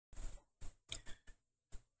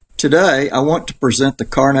Today, I want to present the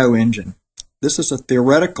Carnot Engine. This is a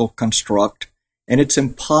theoretical construct, and it's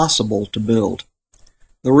impossible to build.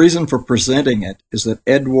 The reason for presenting it is that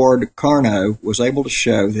Edouard Carnot was able to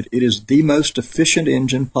show that it is the most efficient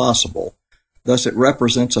engine possible, thus it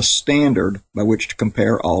represents a standard by which to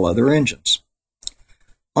compare all other engines.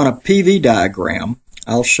 On a PV diagram,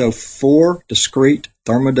 I'll show 4 discrete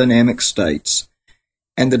thermodynamic states,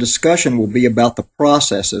 and the discussion will be about the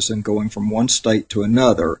processes in going from one state to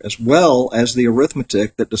another, as well as the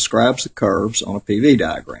arithmetic that describes the curves on a PV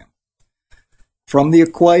diagram. From the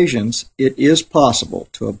equations, it is possible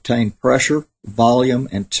to obtain pressure, volume,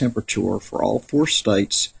 and temperature for all 4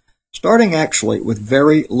 states, starting actually with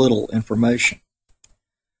very little information.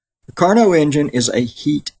 The Carnot engine is a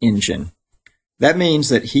heat engine. That means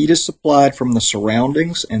that heat is supplied from the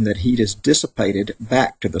surroundings and that heat is dissipated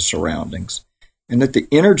back to the surroundings, and that the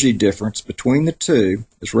energy difference between the two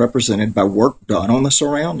is represented by work done on the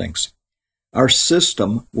surroundings. Our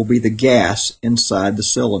system will be the gas inside the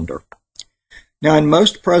cylinder. Now, in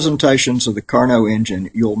most presentations of the Carnot engine,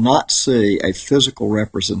 you'll not see a physical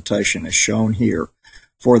representation as shown here,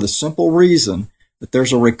 for the simple reason that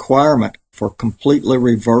there's a requirement for completely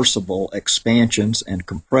reversible expansions and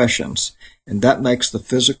compressions, and that makes the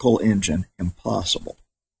physical engine impossible.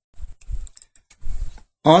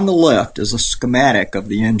 On the left is a schematic of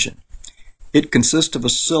the engine. It consists of a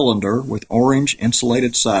cylinder with orange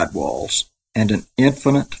insulated sidewalls and an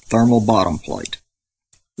infinite thermal bottom plate.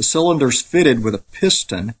 The cylinder is fitted with a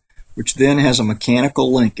piston, which then has a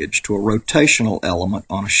mechanical linkage to a rotational element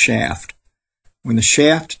on a shaft. When the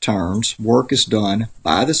shaft turns, work is done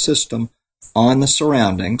by the system on the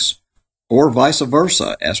surroundings, or vice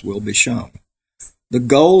versa, as will be shown. The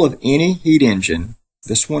goal of any heat engine,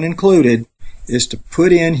 this one included, is to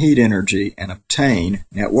put in heat energy and obtain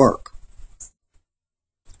net work.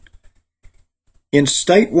 In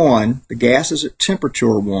state 1, the gas is at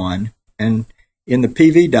temperature 1, and in the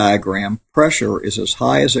PV diagram, pressure is as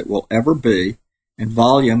high as it will ever be, and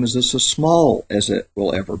volume is as small as it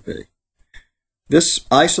will ever be. This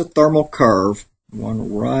isothermal curve,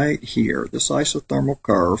 one right here, this isothermal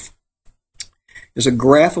curve is a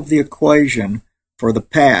graph of the equation for the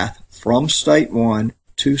path from state 1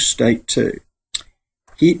 to state 2.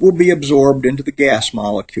 Heat will be absorbed into the gas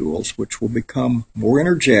molecules, which will become more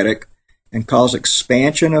energetic and cause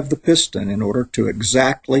expansion of the piston in order to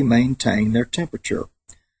exactly maintain their temperature.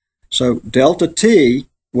 So delta T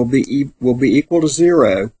will be equal to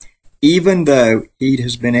 0 even though heat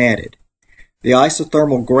has been added. The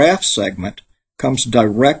isothermal graph segment comes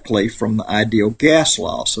directly from the ideal gas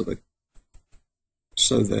law, so the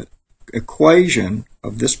equation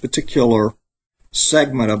of this particular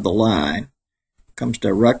segment of the line comes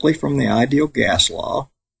directly from the ideal gas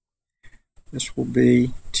law. This will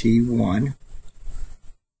be T1,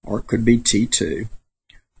 or it could be T2,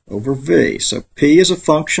 over V. So P is a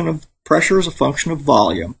function of, pressure is a function of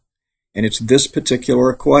volume, and it's this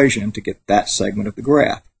particular equation to get that segment of the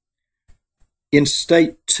graph. In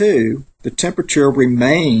state 2, the temperature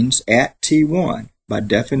remains at T1 by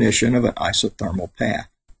definition of an isothermal path.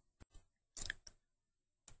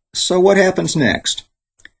 So what happens next?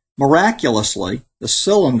 Miraculously, the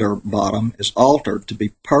cylinder bottom is altered to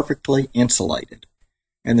be perfectly insulated,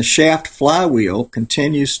 and the shaft flywheel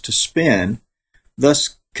continues to spin,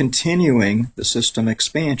 thus continuing the system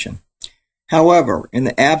expansion. However, in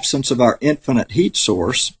the absence of our infinite heat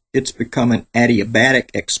source, it's become an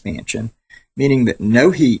adiabatic expansion, meaning that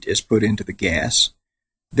no heat is put into the gas,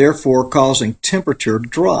 therefore causing temperature to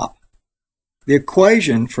drop. The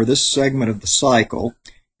equation for this segment of the cycle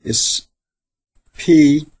is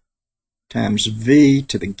P times V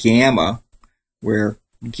to the gamma, where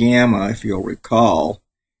gamma, if you'll recall,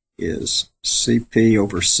 is Cp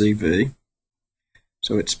over Cv.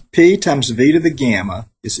 So it's P times V to the gamma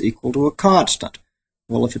is equal to a constant.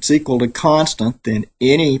 Well, if it's equal to constant, then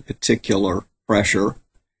any particular pressure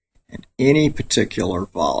and any particular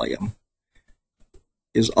volume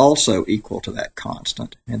is also equal to that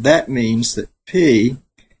constant. And that means that P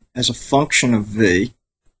as a function of V,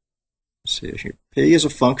 let's see here, P as a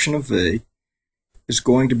function of V is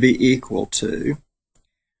going to be equal to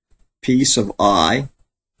P sub I,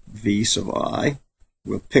 V sub I.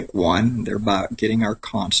 We'll pick one, thereby getting our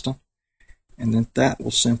constant, and then that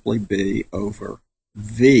will simply be over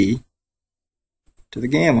V to the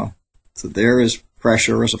gamma. So there is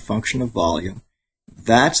pressure as a function of volume.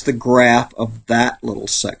 That's the graph of that little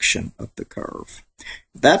section of the curve.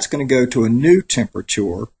 That's going to go to a new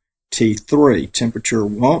temperature, T3. Temperature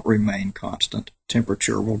won't remain constant.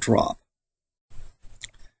 Temperature will drop.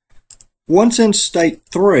 Once in state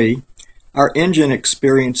 3, our engine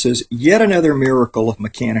experiences yet another miracle of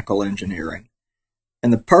mechanical engineering,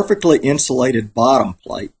 and the perfectly insulated bottom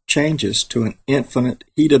plate changes to an infinite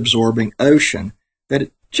heat-absorbing ocean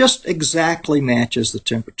that just exactly matches the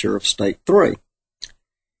temperature of state 3.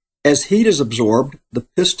 As heat is absorbed, the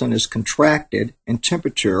piston is contracted, and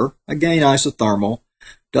temperature, again isothermal,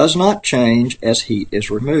 does not change as heat is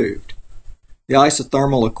removed. The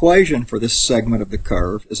isothermal equation for this segment of the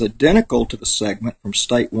curve is identical to the segment from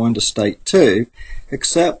state 1 to state 2,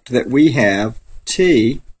 except that we have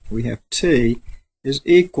T is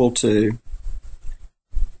equal to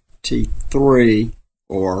T3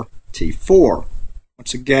 or T4.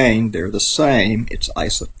 Once again, they're the same. It's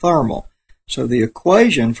isothermal. So the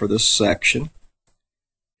equation for this section,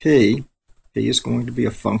 P is going to be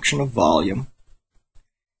a function of volume,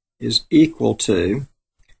 is equal to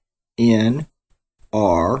N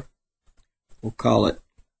R, we'll call it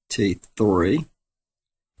T3,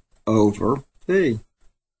 over V.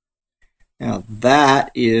 Now that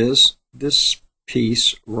is this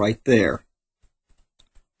piece right there,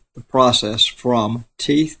 the process from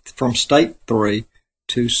state 3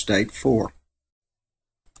 to state 4.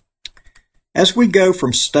 As we go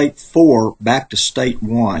from state 4 back to state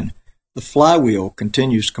 1, the flywheel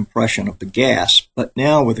continues compression of the gas, but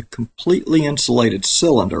now with a completely insulated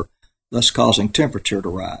cylinder, thus causing temperature to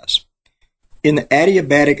rise. In the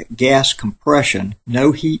adiabatic gas compression,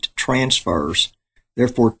 no heat transfers,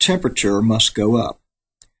 therefore temperature must go up.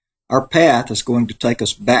 Our path is going to take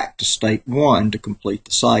us back to state 1 to complete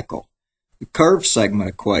the cycle. The curve segment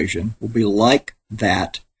equation will be like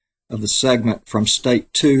that of the segment from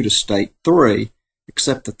state 2 to state 3,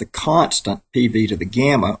 except that the constant PV to the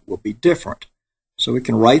gamma will be different. So we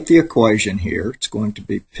can write the equation here. It's going to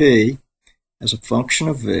be P as a function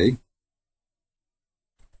of V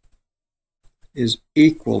is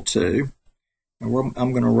equal to, and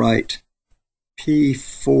I'm going to write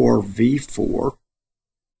P4V4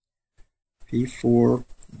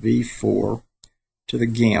 to the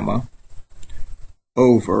gamma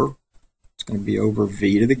over, it's going to be over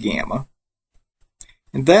V to the gamma.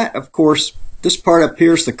 And that, of course, this part up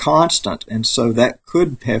here is the constant, and so that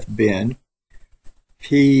could have been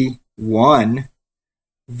P1,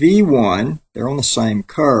 V1, they're on the same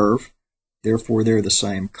curve, therefore they're the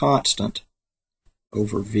same constant,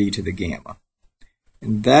 over V to the gamma.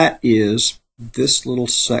 And that is this little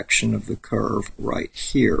section of the curve right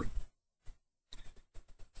here.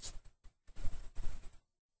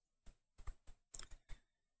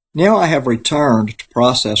 Now I have returned to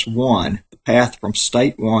process 1, the path from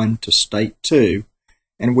state 1 to state 2,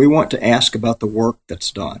 and we want to ask about the work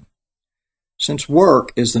that's done. Since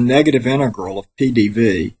work is the negative integral of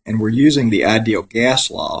PdV, and we're using the ideal gas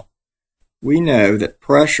law, we know that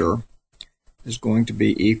pressure is going to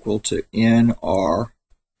be equal to nR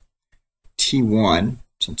T1,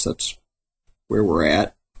 since that's where we're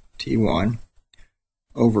at, T1,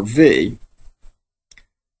 over V.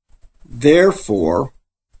 Therefore,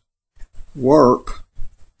 work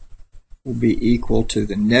will be equal to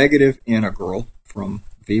the negative integral from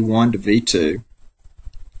V1 to V2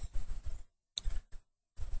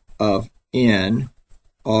 of nRT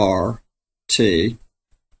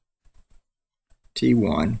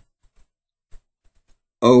T1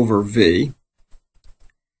 over V,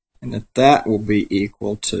 and that will be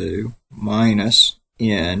equal to minus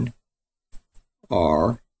nR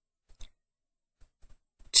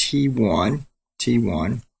T1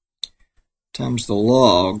 times the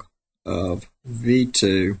log of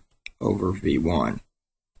V2 over V1.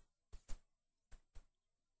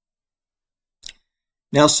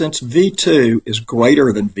 Now, since V2 is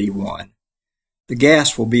greater than V1, the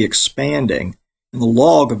gas will be expanding, and the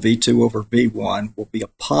log of V2 over V1 will be a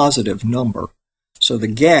positive number. So the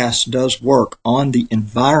gas does work on the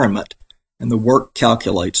environment, and the work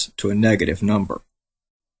calculates to a negative number.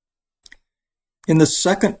 In the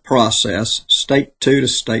second process, state 2 to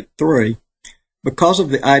state 3, because of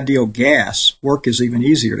the ideal gas, work is even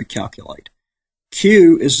easier to calculate.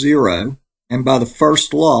 Q is 0, and by the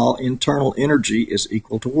first law, internal energy is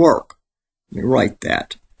equal to work. Let me write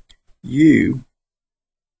that. U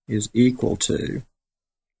is equal to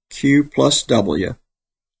Q plus W,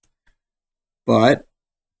 but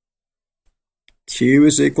Q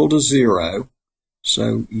is equal to 0,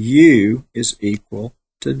 so U is equal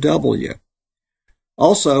to W.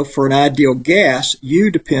 Also, for an ideal gas, U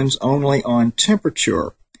depends only on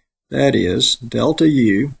temperature. That is, delta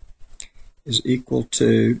U is equal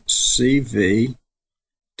to CV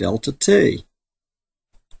delta T,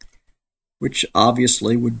 which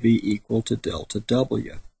obviously would be equal to delta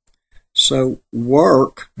W. So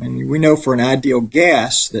work, and we know for an ideal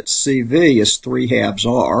gas that CV is 3/2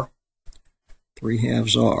 R,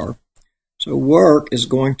 3/2 R. So work is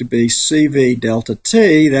going to be CV delta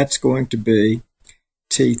T. That's going to be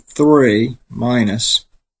T3 minus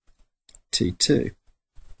T2.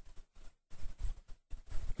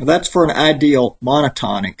 Now that's for an ideal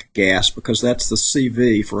monatomic gas because that's the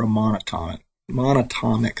CV for a monatomic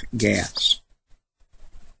gas.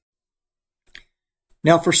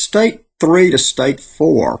 Now for state 3 to state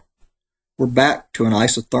 4, we're back to an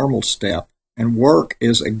isothermal step, and work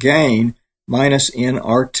is again minus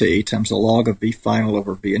nRT times the log of V final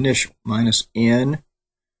over V initial, minus nRT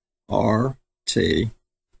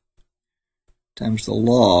times the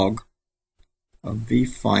log of V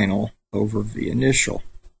final over V initial.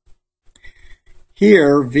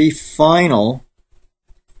 Here, V final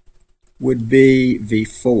would be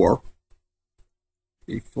V4,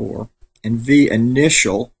 and V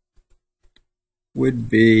initial would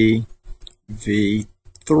be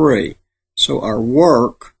V3. So our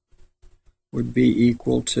work would be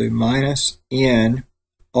equal to minus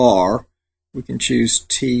nR. We can choose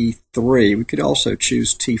T3. We could also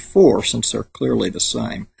choose T4 since they're clearly the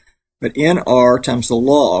same. But nR times the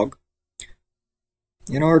log,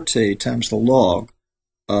 nRT times the log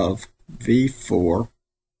of V4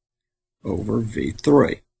 over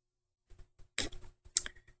V3.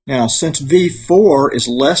 Now, since V4 is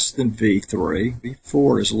less than V3,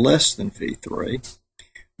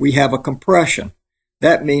 we have a compression.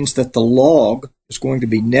 That means that the log is going to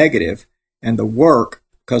be negative, and the work,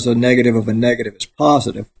 because a negative of a negative is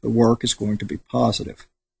positive, the work is going to be positive.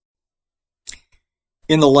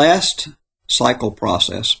 In the last cycle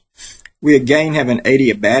process, we again have an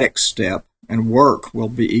adiabatic step, and work will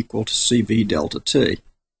be equal to CV delta T.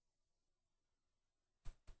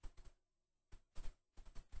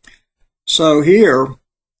 So here,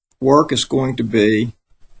 work is going to be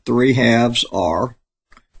 3/2 R.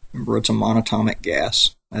 Remember, it's a monatomic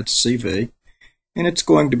gas. That's CV. And it's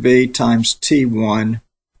going to be times T1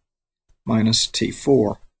 minus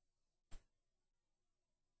T4.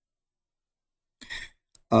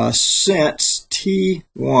 Since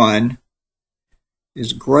T1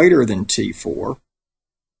 is greater than T4,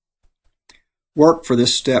 work for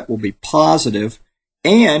this step will be positive,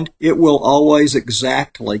 and it will always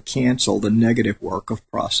exactly cancel the negative work of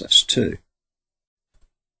process 2.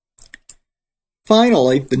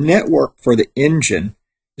 Finally, the net work for the engine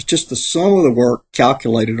is just the sum of the work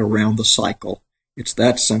calculated around the cycle. It's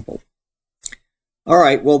that simple. All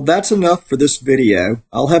right, well, that's enough for this video.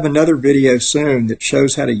 I'll have another video soon that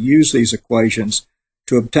shows how to use these equations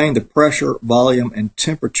to obtain the pressure, volume, and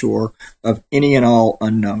temperature of any and all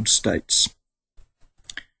unknown states.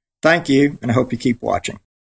 Thank you, and I hope you keep watching.